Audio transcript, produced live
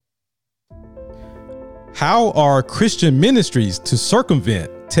How are Christian ministries to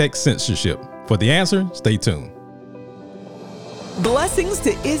circumvent tech censorship? For the answer, stay tuned. Blessings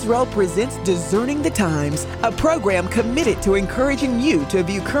to Israel presents Discerning the Times, a program committed to encouraging you to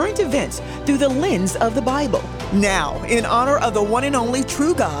view current events through the lens of the Bible. Now, in honor of the one and only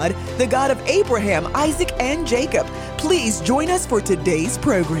true God, the God of Abraham, Isaac, and Jacob, please join us for today's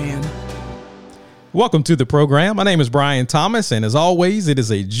program. Welcome to the program. My name is Brian Thomas, and as always, it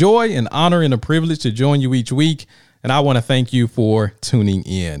is a joy, an honor, and a privilege to join you each week, and I want to thank you for tuning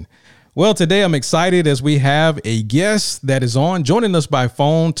in. Well, today I'm excited as we have a guest that is joining us by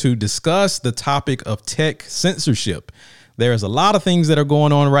phone to discuss the topic of tech censorship. There's a lot of things that are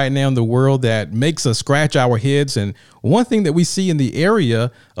going on right now in the world that makes us scratch our heads. And one thing that we see in the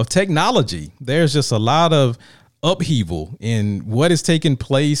area of technology, there's just a lot of upheaval in what is taking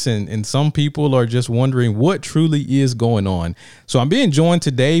place. And some people are just wondering what truly is going on. So I'm being joined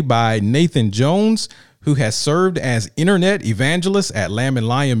today by Nathan Jones, who has served as internet evangelist at Lamb and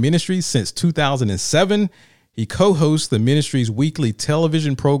Lion Ministries since 2007. He co-hosts the ministry's weekly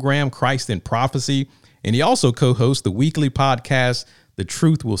television program, Christ in Prophecy, and he also co-hosts the weekly podcast, The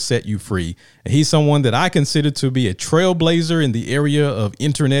Truth Will Set You Free. And he's someone that I consider to be a trailblazer in the area of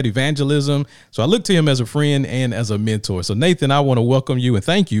internet evangelism. So I look to him as a friend and as a mentor. So Nathan, I want to welcome you and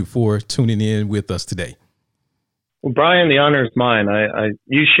thank you for tuning in with us today. Well, Brian, the honor is mine.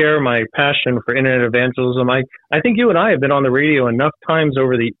 You share my passion for internet evangelism. I think you and I have been on the radio enough times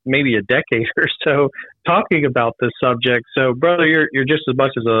over maybe a decade or so talking about this subject. So, brother, you're just as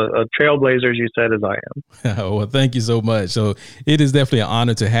much as a trailblazer, as you said, as I am. Well, thank you so much. So it is definitely an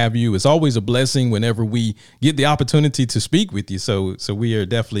honor to have you. It's always a blessing whenever we get the opportunity to speak with you. So we are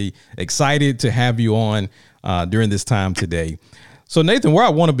definitely excited to have you on during this time today. So Nathan, where I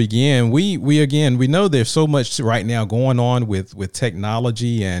want to begin, we know there's so much right now going on with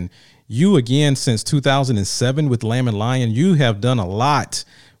technology, and you again, since 2007 with Lamb and Lion, you have done a lot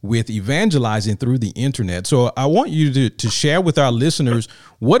with evangelizing through the internet. So I want you to share with our listeners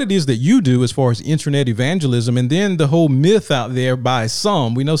what it is that you do as far as internet evangelism, and then the whole myth out there by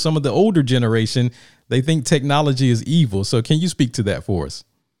some. We know some of the older generation, they think technology is evil. So can you speak to that for us?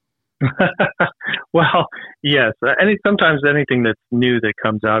 Well, yes. Sometimes anything that's new that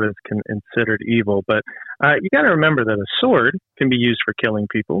comes out is considered evil. But you got to remember that a sword can be used for killing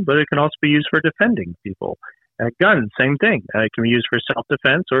people, but it can also be used for defending people. A gun, same thing. It can be used for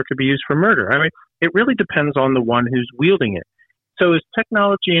self-defense, or it could be used for murder. I mean, it really depends on the one who's wielding it. So is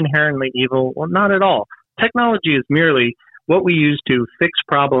technology inherently evil? Well, not at all. Technology is merely what we use to fix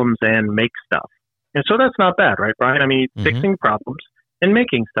problems and make stuff. And so that's not bad, right, Brian? I mean, fixing problems and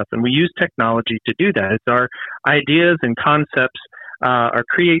making stuff. And we use technology to do that. It's our ideas and concepts, our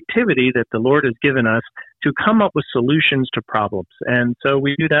creativity that the Lord has given us to come up with solutions to problems. And so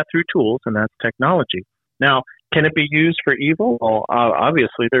we do that through tools, and that's technology. Now, can it be used for evil? Well,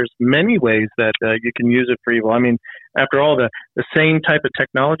 obviously, there's many ways that you can use it for evil. I mean, after all, the same type of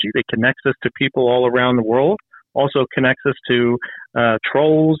technology that connects us to people all around the world also connects us to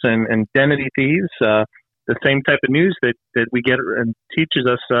trolls and identity thieves. The same type of news that we get and teaches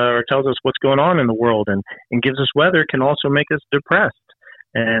us or tells us what's going on in the world and gives us weather can also make us depressed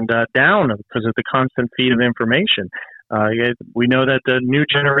and down because of the constant feed of information. We know that the new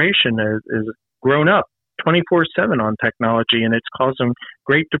generation is grown up 24/7 on technology, and it's causing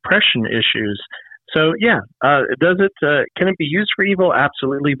great depression issues. So, can it be used for evil?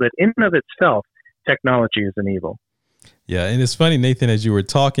 Absolutely. But in and of itself, technology isn't evil. Yeah. And it's funny, Nathan, as you were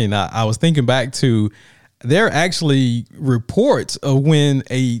talking, I was thinking back to there are actually reports of when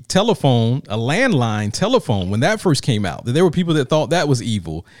a landline telephone, when that first came out, that there were people that thought that was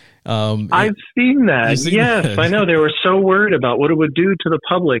evil. I've seen that. Yes, I know. They were so worried about what it would do to the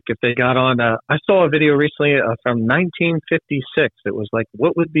public if they got on. I saw a video recently from 1956. It was like,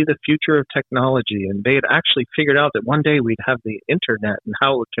 what would be the future of technology? And they had actually figured out that one day we'd have the internet and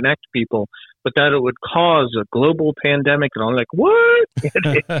how it would connect people, but that it would cause a global pandemic. And I'm like, what?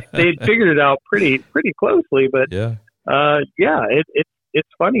 They had figured it out pretty closely. But it's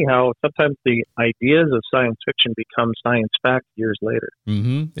funny how sometimes the ideas of science fiction become science fact years later.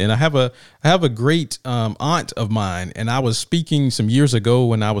 Mm-hmm. And I have a great aunt of mine, and I was speaking some years ago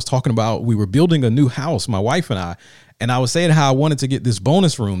when I was talking about we were building a new house, my wife and I. And I was saying how I wanted to get this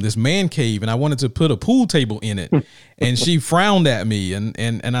bonus room, this man cave, and I wanted to put a pool table in it. And she frowned at me.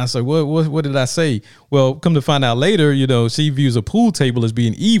 And I said, what did I say? Well, come to find out later, she views a pool table as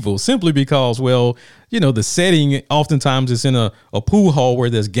being evil simply because, the setting oftentimes is in a pool hall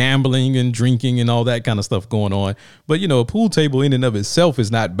where there's gambling and drinking and all that kind of stuff going on. But, a pool table in and of itself is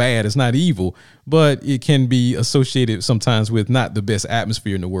not bad. It's not evil. but it can be associated sometimes with not the best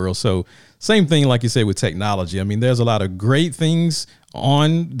atmosphere in the world. So same thing, like you said, with technology. I mean, there's a lot of great things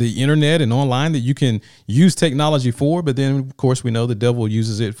on the internet and online that you can use technology for, but then of course we know the devil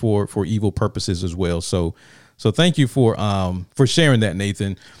uses it for evil purposes as well. So thank you for sharing that,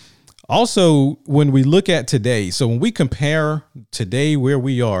 Nathan. Also, when we look at today, so when we compare today where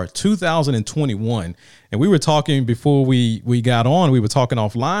we are, 2021, and we were talking before we got on, we were talking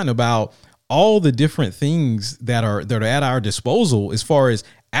offline about all the different things that are at our disposal as far as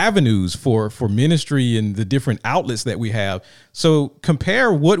avenues for ministry and the different outlets that we have. So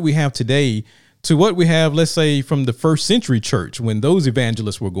compare what we have today to what we have, let's say, from the first century church when those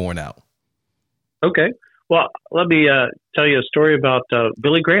evangelists were going out. Okay. Well, let me tell you a story about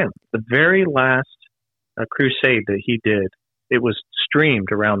Billy Graham. The very last crusade that he did, it was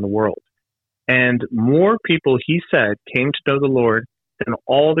streamed around the world. And more people, he said, came to know the Lord than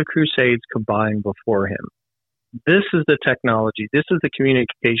all the crusades combined before him. This is the technology. This is the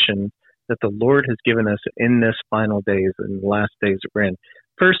communication that the Lord has given us in this final days, in the last days that we're in.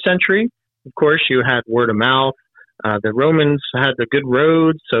 First century, of course, you had word of mouth. The Romans had the good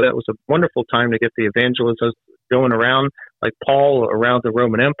roads, so that was a wonderful time to get the evangelists going around, like Paul, around the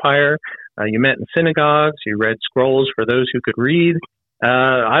Roman Empire. You met in synagogues. You read scrolls for those who could read.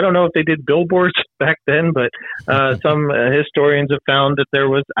 I don't know if they did billboards back then, but some historians have found that there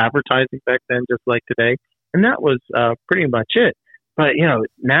was advertising back then, just like today. And that was pretty much it. But,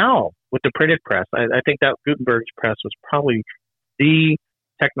 now with the printed press, I think that Gutenberg's press was probably the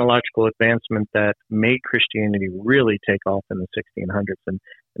technological advancement that made Christianity really take off in the 1600s, and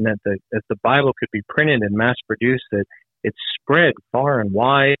that as the Bible could be printed and mass produced, that it spread far and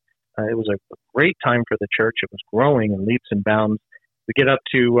wide. It was a great time for the church. It was growing in leaps and bounds. We get up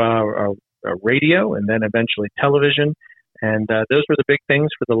to radio and then eventually television, and those were the big things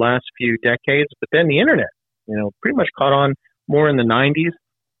for the last few decades. But then the internet, pretty much caught on more in the 90s.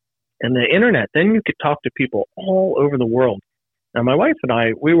 And the internet, then you could talk to people all over the world. Now, my wife and I,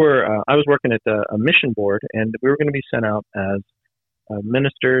 I was working at a mission board, and we were going to be sent out as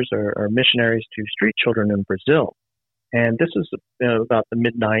ministers or missionaries to street children in Brazil. And this is about the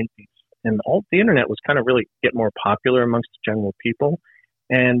mid-90s. And all the internet was kind of really getting more popular amongst the general people.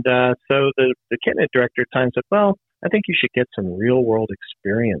 And so the candidate director at the time said, well, I think you should get some real-world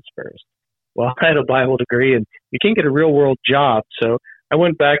experience first. Well, I had a Bible degree, and you can't get a real-world job. So I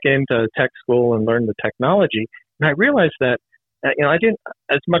went back into tech school and learned the technology. And I realized that I didn't,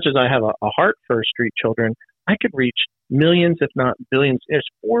 as much as I have a heart for street children, I could reach millions, if not billions. There's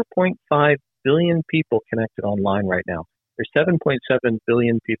 4.5 billion people connected online right now. There's 7.7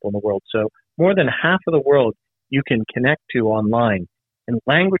 billion people in the world. So more than half of the world you can connect to online. And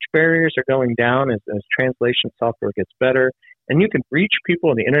language barriers are going down as translation software gets better. And you can reach people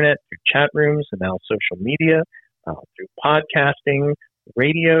on the internet through chat rooms and now social media, through podcasting,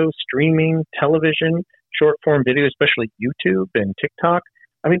 radio, streaming, television, short-form video, especially YouTube and TikTok.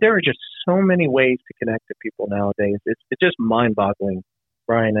 I mean, there are just so many ways to connect to people nowadays. It's just mind-boggling,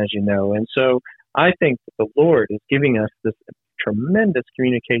 Brian, as you know. And so I think that the Lord is giving us this tremendous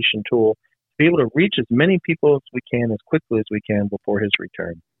communication tool to be able to reach as many people as we can, as quickly as we can before his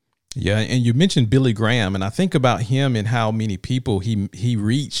return. Yeah, and you mentioned Billy Graham, and I think about him and how many people he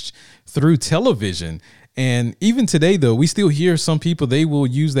reached through television. And even today, though, we still hear some people, they will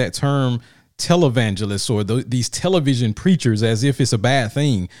use that term televangelists or these television preachers as if it's a bad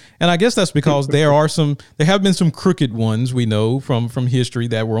thing. And I guess that's because there have been some crooked ones we know from history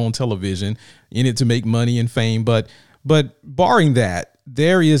that were on television in it to make money and fame. But barring that,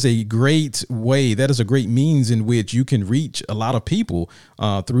 there is a great way, that is a great means in which you can reach a lot of people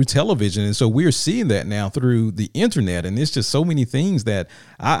through television. And so we're seeing that now through the internet. And it's just so many things that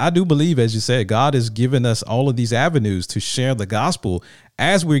I do believe, as you said, God has given us all of these avenues to share the gospel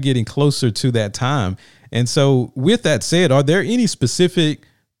as we're getting closer to that time. And so with that said, are there any specific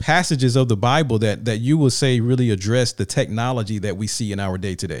passages of the Bible that you will say really address the technology that we see in our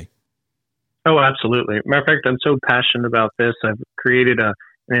day to day? Oh, absolutely. Matter of fact, I'm so passionate about this. I've created an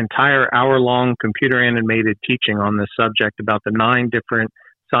entire hour-long computer-animated teaching on this subject about the 9 different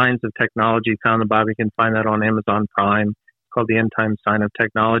signs of technology found in the Bible. You can find that on Amazon Prime. It's called the End Time Sign of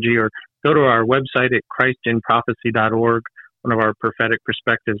Technology. Or go to our website at christinprophecy.org. One of our prophetic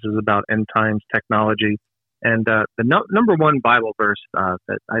perspectives is about end times technology. And the number one Bible verse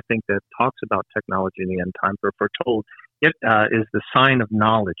that I think that talks about technology in the end time, or foretold, it is the sign of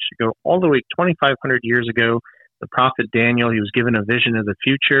knowledge. You go all the way 2,500 years ago, the prophet Daniel, he was given a vision of the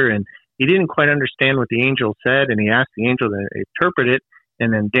future, and he didn't quite understand what the angel said, and he asked the angel to interpret it.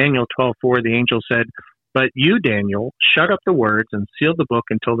 And then Daniel 12:4, the angel said, But you, Daniel, shut up the words and seal the book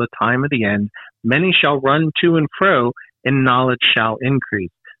until the time of the end. Many shall run to and fro, and knowledge shall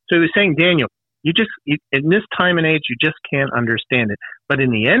increase. So he was saying, Daniel, in this time and age, you just can't understand it. But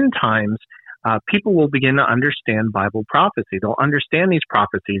in the end times, people will begin to understand Bible prophecy. They'll understand these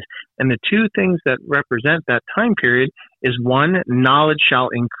prophecies. And the two things that represent that time period is, one, knowledge shall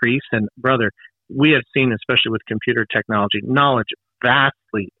increase. And brother, we have seen, especially with computer technology, knowledge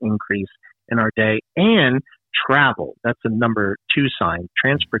vastly increase in our day, and travel. That's the number 2 sign,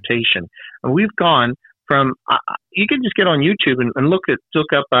 transportation. And we've gone from, you can just get on YouTube and look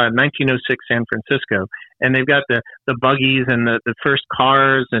up 1906 San Francisco, and they've got the buggies and the first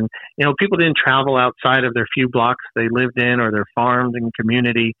cars, and people didn't travel outside of their few blocks they lived in or their farms and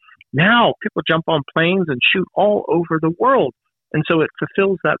community. Now people jump on planes and shoot all over the world. And so it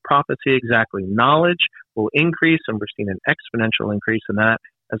fulfills that prophecy exactly. Knowledge will increase, and we're seeing an exponential increase in that,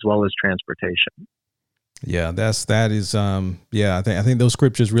 as well as transportation. Yeah, I think those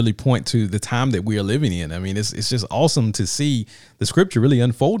scriptures really point to the time that we are living in. I mean, it's just awesome to see the scripture really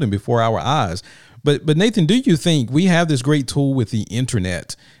unfolding before our eyes. But Nathan, do you think we have this great tool with the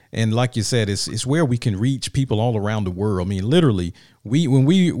internet? And like you said, it's where we can reach people all around the world. I mean, literally, when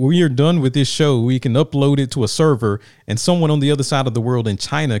we are done with this show, we can upload it to a server, and someone on the other side of the world in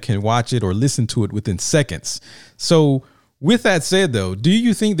China can watch it or listen to it within seconds. So with that said, though, do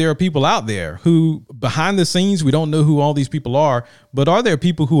you think there are people out there who, behind the scenes, we don't know who all these people are, but are there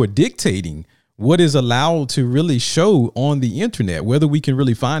people who are dictating what is allowed to really show on the internet, whether we can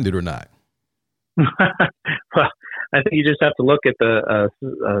really find it or not? Well, I think you just have to look at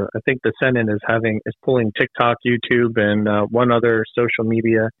I think the Senate is pulling TikTok, YouTube, and one other social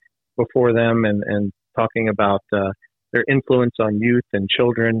media before them, and talking about their influence on youth and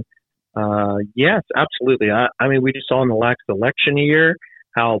children. Yes, absolutely. I mean, we just saw in the last election year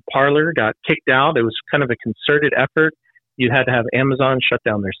how Parler got kicked out. It was kind of a concerted effort. You had to have Amazon shut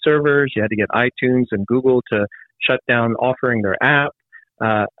down their servers. You had to get iTunes and Google to shut down offering their app.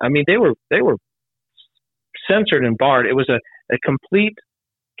 I mean, they were censored and barred. It was a complete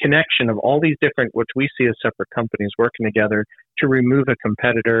connection of all these different, which we see as separate companies working together to remove a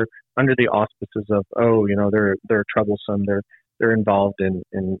competitor under the auspices of, they're troublesome. They're involved in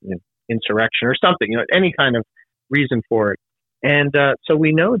insurrection or something, any kind of reason for it. And so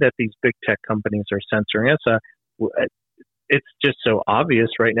we know that these big tech companies are censoring us. It's just so obvious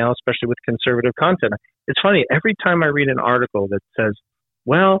right now, especially with conservative content. It's funny, every time I read an article that says,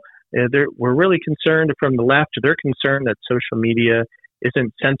 well, we're really concerned from the left, they're concerned that social media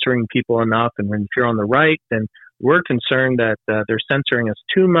isn't censoring people enough. And if you're on the right, then we're concerned that they're censoring us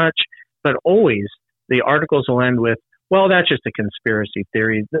too much. But always the articles will end with, well, that's just a conspiracy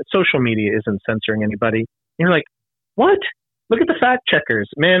theory. Social media isn't censoring anybody. And you're like, what? Look at the fact checkers.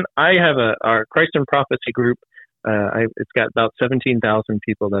 Man, I have our Christ and Prophecy group. It's got about 17,000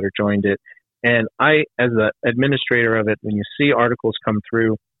 people that are joined it. And I, as the administrator of it, when you see articles come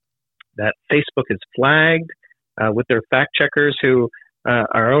through that Facebook is flagged with their fact checkers who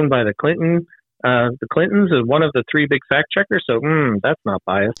are owned by the Clintons is one of the 3 big fact checkers. So that's not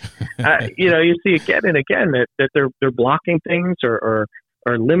biased. You see again and again that they're blocking things or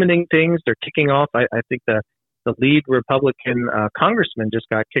limiting things. They're kicking off. I think the lead Republican congressman just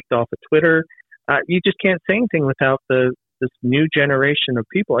got kicked off of Twitter. You just can't say anything without this new generation of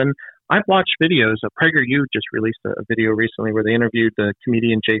people. And I've watched videos. PragerU just released a video recently where they interviewed the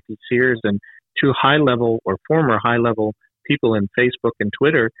comedian J.P. Sears and 2 high-level or former high-level people in Facebook and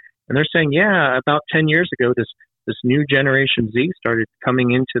Twitter. And they're saying, yeah, about 10 years ago, this new generation Z started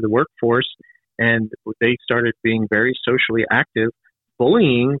coming into the workforce, and they started being very socially active,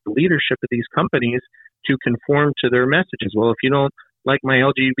 bullying the leadership of these companies to conform to their messages. Well, if you don't like my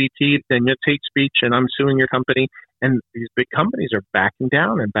LGBT, then it's hate speech, and I'm suing your company. And these big companies are backing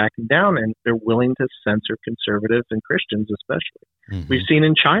down, and they're willing to censor conservatives and Christians especially. Mm-hmm. We've seen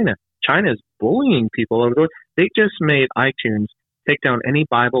in China. China is bullying people over the world. They just made iTunes take down any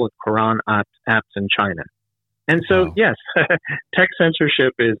Bible and Quran apps in China. And so, wow. Yes, tech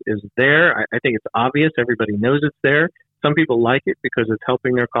censorship is there. I think it's obvious. Everybody knows it's there. Some people like it because it's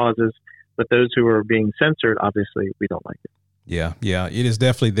helping their causes, but those who are being censored, obviously, we don't like it. Yeah, it is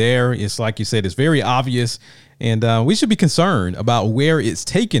definitely there. It's like you said, it's very obvious, and we should be concerned about where it's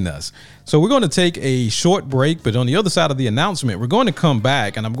taking us. So we're going to take a short break, but on the other side of the announcement, we're going to come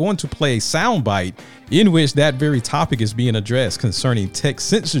back, and I'm going to play a soundbite in which that very topic is being addressed concerning tech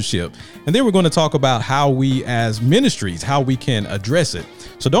censorship. And then we're going to talk about how we as ministries, how we can address it.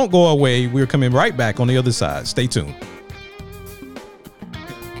 So don't go away. We're coming right back on the other side. Stay tuned.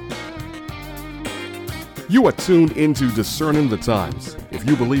 You are tuned into Discerning the Times. If If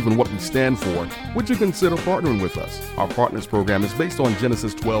you believe in what we stand for, would you consider partnering with us? Our Partners program is based on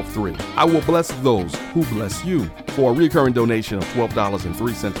Genesis 12:3. I will bless those who bless you. For a recurring donation of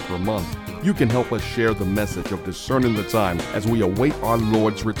 $12.03 per month, you can help us share the message of discerning the time as we await our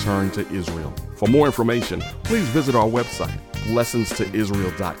Lord's return to Israel. For more information, please visit our website,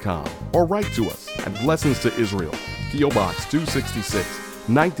 blessingstoisrael.com, or write to us at Blessings to Israel, P.O. Box 266,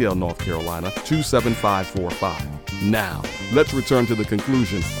 Knightdale, North Carolina 27545. Now, let's return to the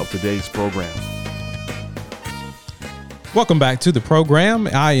conclusion of today's program. Welcome back to the program.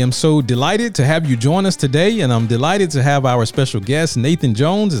 I am so delighted to have you join us today, and I'm delighted to have our special guest, Nathan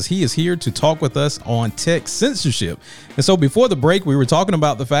Jones, as he is here to talk with us on tech censorship. And so before the break, we were talking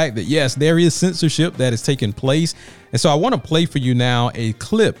about the fact that, yes, there is censorship that is taking place. And so I want to play for you now a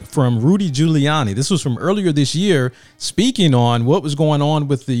clip from Rudy Giuliani. This was from earlier this year, speaking on what was going on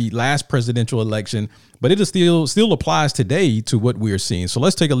with the last presidential election, but it is still applies today to what we're seeing. So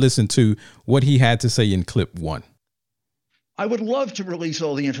let's take a listen to what he had to say in clip 1. I would love to release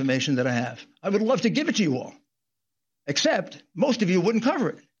all the information that I have. I would love to give it to you all, except most of you wouldn't cover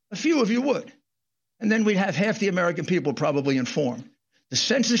it. A few of you would. And then we'd have half the American people probably informed. The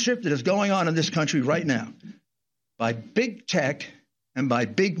censorship that is going on in this country right now by big tech and by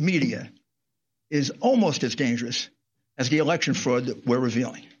big media is almost as dangerous as the election fraud that we're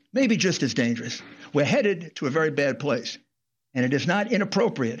revealing. Maybe just as dangerous. We're headed to a very bad place. And it is not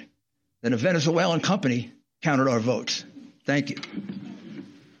inappropriate that a Venezuelan company counted our votes. Thank you.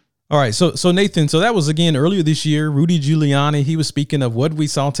 All right. So Nathan, so that was again earlier this year, Rudy Giuliani. He was speaking of what we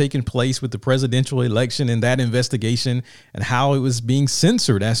saw taking place with the presidential election and that investigation and how it was being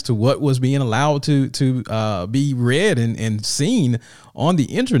censored as to what was being allowed to be read and seen on the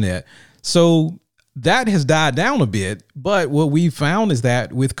internet. So that has died down a bit. But what we found is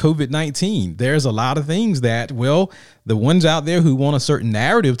that with COVID-19, there's a lot of things that, well, the ones out there who want a certain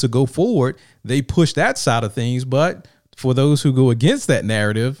narrative to go forward, they push that side of things. But for those who go against that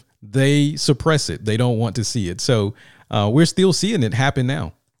narrative, they suppress it. They don't want to see it. So we're still seeing it happen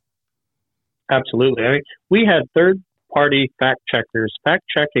now. Absolutely. I mean, we had third-party fact checkers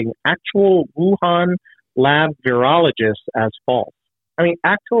fact-checking actual Wuhan lab virologists as false. I mean,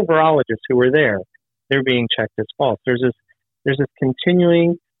 actual virologists who were there, they're being checked as false. There's this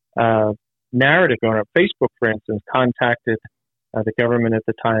continuing narrative going on. Facebook, for instance, contacted the government at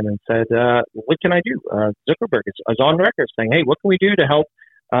the time and said, what can I do? Zuckerberg is on record saying, hey, what can we do to help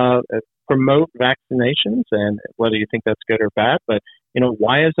promote vaccinations? And whether you think that's good or bad, but,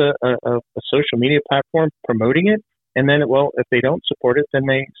 why is a social media platform promoting it? And then, well, if they don't support it, then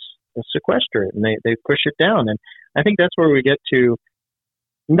they sequester it and they push it down. And I think that's where we get to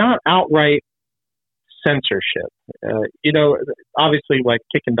not outright censorship. Obviously, like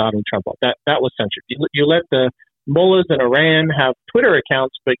kicking Donald Trump off, that was censored. You let the mullahs in Iran have Twitter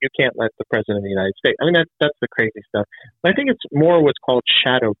accounts, but you can't let the president of the United States. I mean, that's the crazy stuff. But I think it's more what's called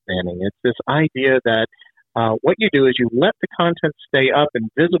shadow banning. It's this idea that what you do is you let the content stay up and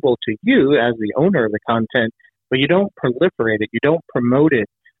visible to you as the owner of the content, but you don't proliferate it. You don't promote it.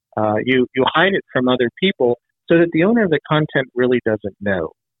 You hide it from other people so that the owner of the content really doesn't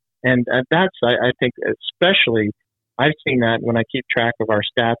know. And that's, I think, especially, I've seen that when I keep track of our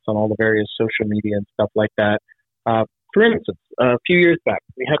stats on all the various social media and stuff like that. For instance, a few years back,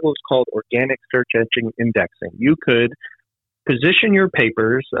 we had what's called organic search engine indexing. You could position your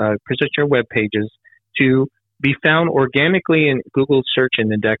papers, position your web pages to be found organically in Google search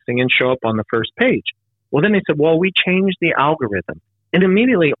and indexing and show up on the first page. Well, then they said, well, we changed the algorithm. And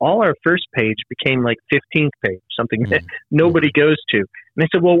immediately all our first page became like 15th page, something that nobody goes to. And they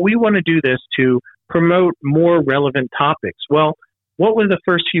said, well, we want to do this to promote more relevant topics. Well, what were the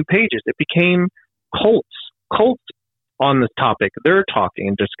first few pages? It became cults on the topic. They're talking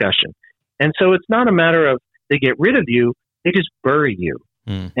and discussion. And so it's not a matter of they get rid of you, they just bury you.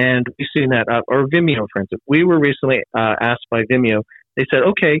 And we've seen that, or Vimeo, for instance. We were recently asked by Vimeo, they said,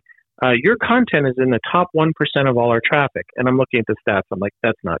 okay, your content is in the top 1% of all our traffic. And I'm looking at the stats. I'm like,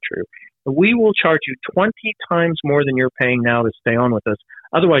 that's not true. We will charge you 20 times more than you're paying now to stay on with us.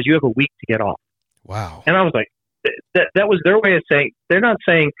 Otherwise, you have a week to get off. Wow. And I was like, that was their way of saying, they're not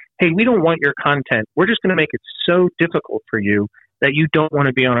saying, hey, we don't want your content. We're just going to make it so difficult for you that you don't want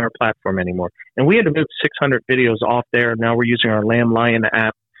to be on our platform anymore. And we had to move 600 videos off there. Now we're using our Lamb Lion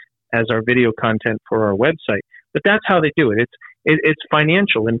app as our video content for our website. But that's how they do it. It's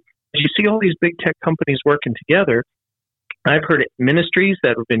financial. And as you see all these big tech companies working together, I've heard ministries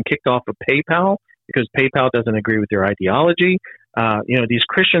that have been kicked off of PayPal because PayPal doesn't agree with their ideology. These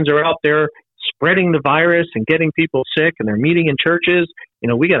Christians are out there spreading the virus and getting people sick, and they're meeting in churches.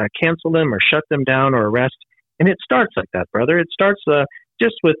 We got to cancel them or shut them down or arrest. And it starts like that, brother. It starts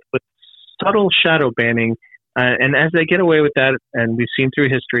just with subtle shadow banning. And as they get away with that, and we've seen through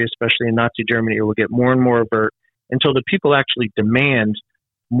history, especially in Nazi Germany, it will get more and more overt until the people actually demand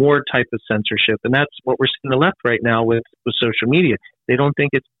more type of censorship. And that's what we're seeing the left right now with social media. They don't think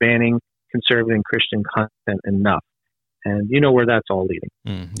it's banning conservative and Christian content enough. And you know where that's all leading.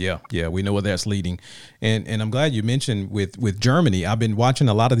 Yeah, we know where that's leading. And I'm glad you mentioned with Germany. I've been watching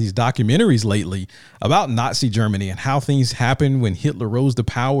a lot of these documentaries lately about Nazi Germany and how things happened when Hitler rose to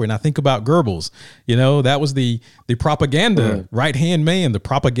power. And I think about Goebbels. You know, that was the propaganda right-hand man, the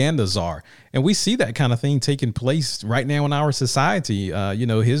propaganda czar. And we see that kind of thing taking place right now in our society. You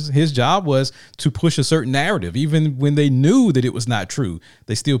know, his job was to push a certain narrative, even when they knew that it was not true.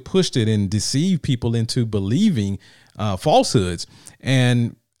 They still pushed it and deceived people into believing falsehoods.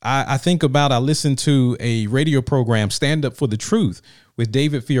 And I think about, I listened to a radio program, Stand Up for the Truth, with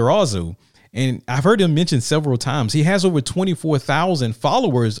David Fiorazo. And I've heard him mention several times, he has over 24,000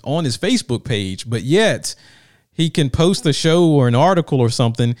 followers on his Facebook page, but yet he can post a show or an article or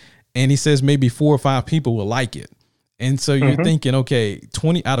something, and he says maybe 4 or 5 people will like it. And so you're thinking, okay,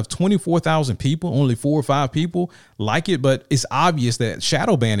 20 out of 24,000 people, only 4 or 5 people like it. But it's obvious that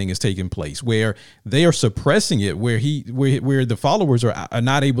shadow banning is taking place, where they are suppressing it, where the followers are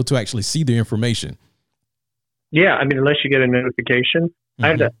not able to actually see the information. Yeah, I mean, unless you get a notification. I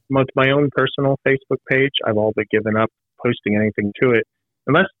have my own personal Facebook page. I've all but given up posting anything to it.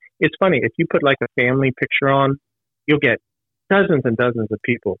 Unless, it's funny, if you put like a family picture on, you'll get dozens and dozens of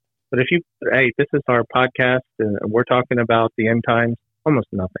people. But if you, hey, this is our podcast and we're talking about the end times, almost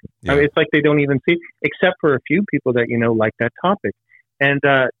nothing. Yeah. I mean, it's like they don't even see, except for a few people that, you know, like that topic. And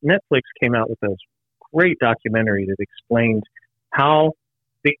Netflix came out with a great documentary that explained how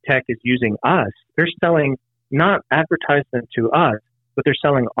big tech is using us. They're selling not advertisement to us, but they're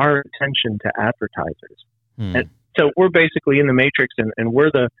selling our attention to advertisers. And so we're basically in the matrix, and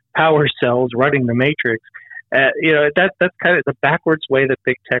we're the power cells running the matrix. You know, that's kind of the backwards way that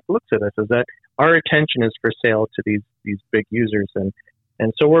big tech looks at us, is that our attention is for sale to these big users.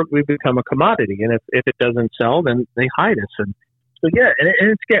 And so we've become a commodity. And if it doesn't sell, then they hide us. And so, yeah,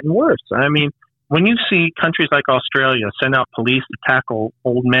 and it's getting worse. I mean, when you see countries like Australia send out police to tackle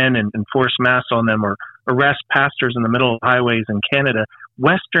old men and enforce masks on them, or arrest pastors in the middle of highways in Canada,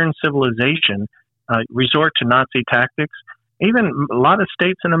 Western civilization resort to Nazi tactics. Even a lot of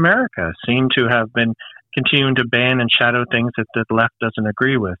states in America seem to have been continuing to ban and shadow things that the left doesn't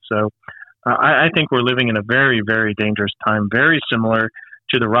agree with. So I think we're living in a very, very dangerous time, very similar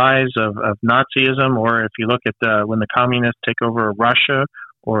to the rise of Nazism, or if you look at when the communists take over Russia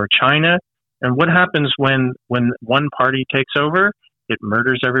or China. And what happens when one party takes over? It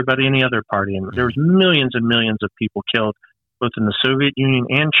murders everybody in the other party. And there was millions and millions of people killed, both in the Soviet Union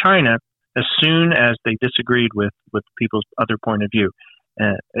and China, as soon as they disagreed with people's other point of view.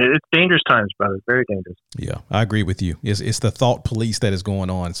 It's dangerous times, brother. Very dangerous. Yeah, I agree with you. It's the thought police that is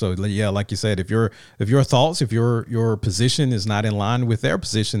going on. So yeah, like you said, if your thoughts, if your position is not in line with their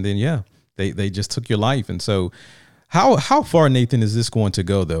position, then yeah, they just took your life. And so how far, Nathan, is this going to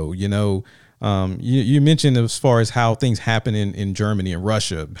go though? You know, you mentioned as far as how things happen in Germany and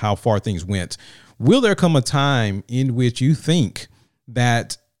Russia, how far things went. Will there come a time in which you think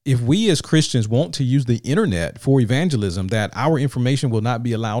that if we as Christians want to use the internet for evangelism, that our information will not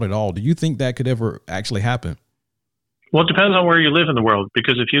be allowed at all? Do you think that could ever actually happen? Well, it depends on where you live in the world,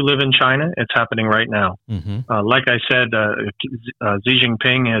 because if you live in China, it's happening right now. Like I said, Xi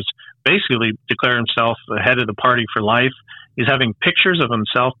Jinping has basically declared himself the head of the party for life. He's having pictures of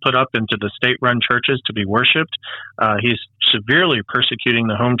himself put up into the state-run churches to be worshipped. He's severely persecuting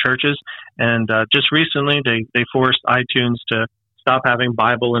the home churches. And just recently, they forced iTunes to stop having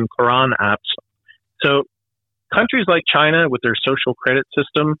Bible and Quran apps. So countries like China, with their social credit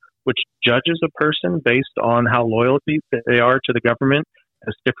system, which judges a person based on how loyal they are to the government,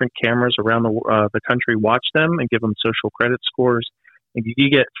 as different cameras around the country watch them and give them social credit scores. And you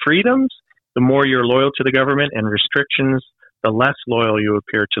get freedoms, the more you're loyal to the government, and restrictions, the less loyal you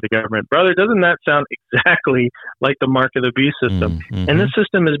appear to the government. Brother, doesn't that sound exactly like the mark of the beast system? And this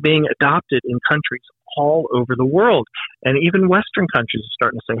system is being adopted in countries all over the world. And even Western countries are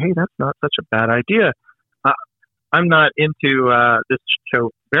starting to say, hey, that's not such a bad idea. I'm not into this show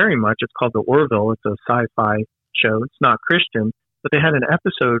very much. It's called The Orville. It's a sci-fi show. It's not Christian, but they had an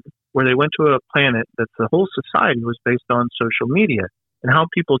episode where they went to a planet that the whole society was based on social media, and how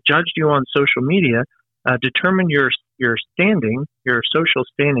people judged you on social media determine your standing, your social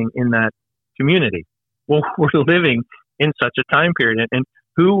standing in that community. Well, we're living in such a time period, and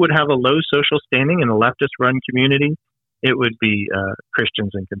who would have a low social standing in a leftist-run community? It would be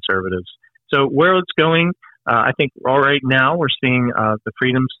Christians and conservatives. So where it's going, I think right now we're seeing the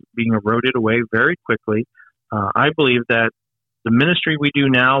freedoms being eroded away very quickly. I believe that the ministry we do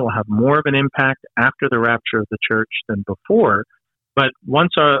now will have more of an impact after the rapture of the church than before. But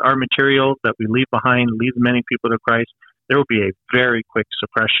once our material that we leave behind leads many people to Christ, there will be a very quick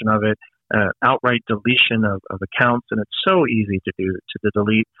suppression of it, outright deletion of accounts, and it's so easy to do, to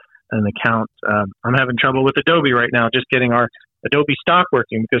delete an account. I'm having trouble with Adobe right now, just getting our Adobe stock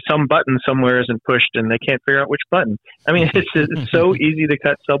working because some button somewhere isn't pushed and they can't figure out which button. I mean, it's so easy to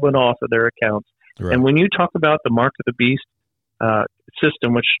cut someone off of their accounts. Right. And when you talk about the mark of the beast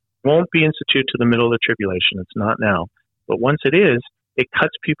system, which won't be instituted to the middle of the tribulation, it's not now. But once it is, it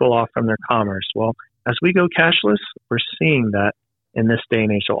cuts people off from their commerce. Well, as we go cashless, we're seeing that in this day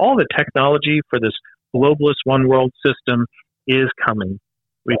and age. So all the technology for this globalist one world system is coming.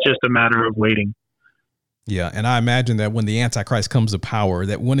 It's just a matter of waiting. Yeah, and I imagine that when the Antichrist comes to power,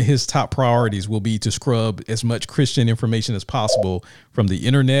 that one of his top priorities will be to scrub as much Christian information as possible from the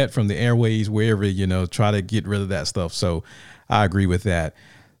internet, from the airways, wherever, try to get rid of that stuff. So I agree with that.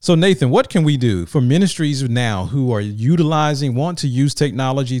 So Nathan, what can we do for ministries now who want to use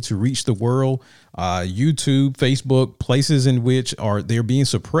technology to reach the world? YouTube, Facebook, places in which they're being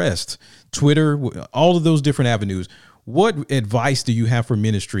suppressed, Twitter, all of those different avenues. What advice do you have for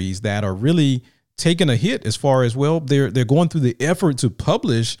ministries that are really taking a hit as far as, well, they're going through the effort to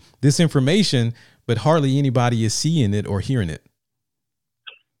publish this information, but hardly anybody is seeing it or hearing it?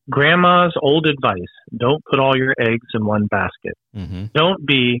 Grandma's old advice: don't put all your eggs in one basket. Mm-hmm. Don't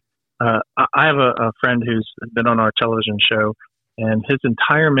be, I have a friend who's been on our television show, and his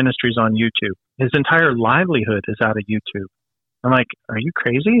entire ministry is on YouTube. His entire livelihood is out of YouTube. I'm like, are you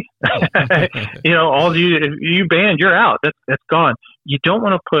crazy? All you banned, you're out. That's gone. You don't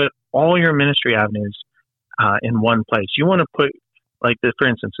want to put all your ministry avenues in one place. You want to put, like this, for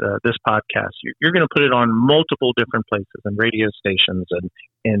instance, this podcast. You're going to put it on multiple different places and radio stations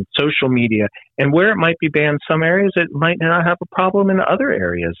and social media. And where it might be banned some areas, it might not have a problem in other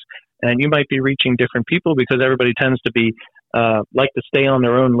areas. And you might be reaching different people because everybody tends to be like to stay on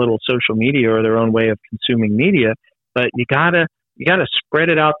their own little social media or their own way of consuming media. But you gotta spread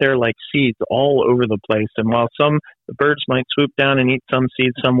it out there like seeds all over the place. And while the birds might swoop down and eat some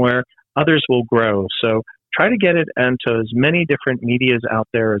seeds somewhere, others will grow. So try to get it into as many different medias out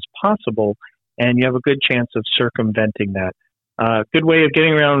there as possible, and you have a good chance of circumventing that. Good way of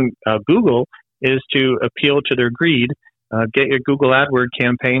getting around Google is to appeal to their greed. Get your Google AdWords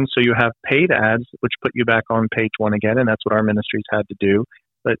campaign so you have paid ads, which put you back on page one again, and that's what our ministries had to do.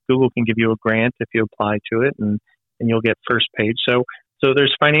 But Google can give you a grant if you apply to it, and you'll get first page. So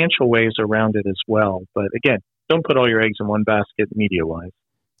there's financial ways around it as well. But again, don't put all your eggs in one basket media-wise.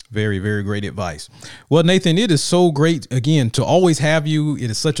 Very, very great advice. Well, Nathan, it is so great, again, to always have you.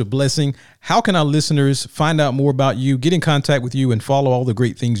 It is such a blessing. How can our listeners find out more about you, get in contact with you, and follow all the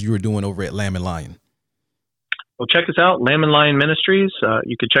great things you are doing over at Lamb and Lion? Well, check us out, Lamb and Lion Ministries.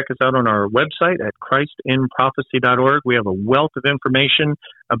 You can check us out on our website at christinprophecy.org. We have a wealth of information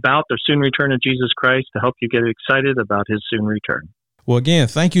about the soon return of Jesus Christ to help you get excited about his soon return. Well, again,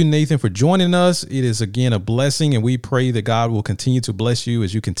 thank you, Nathan, for joining us. It is, again, a blessing, and we pray that God will continue to bless you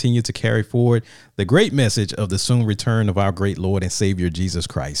as you continue to carry forward the great message of the soon return of our great Lord and Savior, Jesus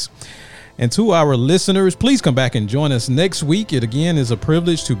Christ. And to our listeners, please come back and join us next week. It, again, is a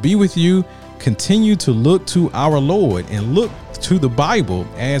privilege to be with you. Continue to look to our Lord and look to the Bible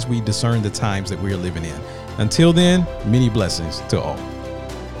as we discern the times that we are living in. Until then, many blessings to all.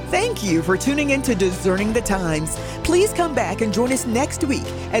 Thank you for tuning in to Discerning the Times. Please come back and join us next week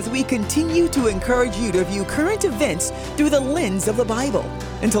as we continue to encourage you to view current events through the lens of the Bible.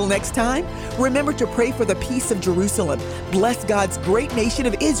 Until next time, remember to pray for the peace of Jerusalem, bless God's great nation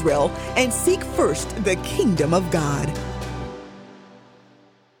of Israel, and seek first the kingdom of God.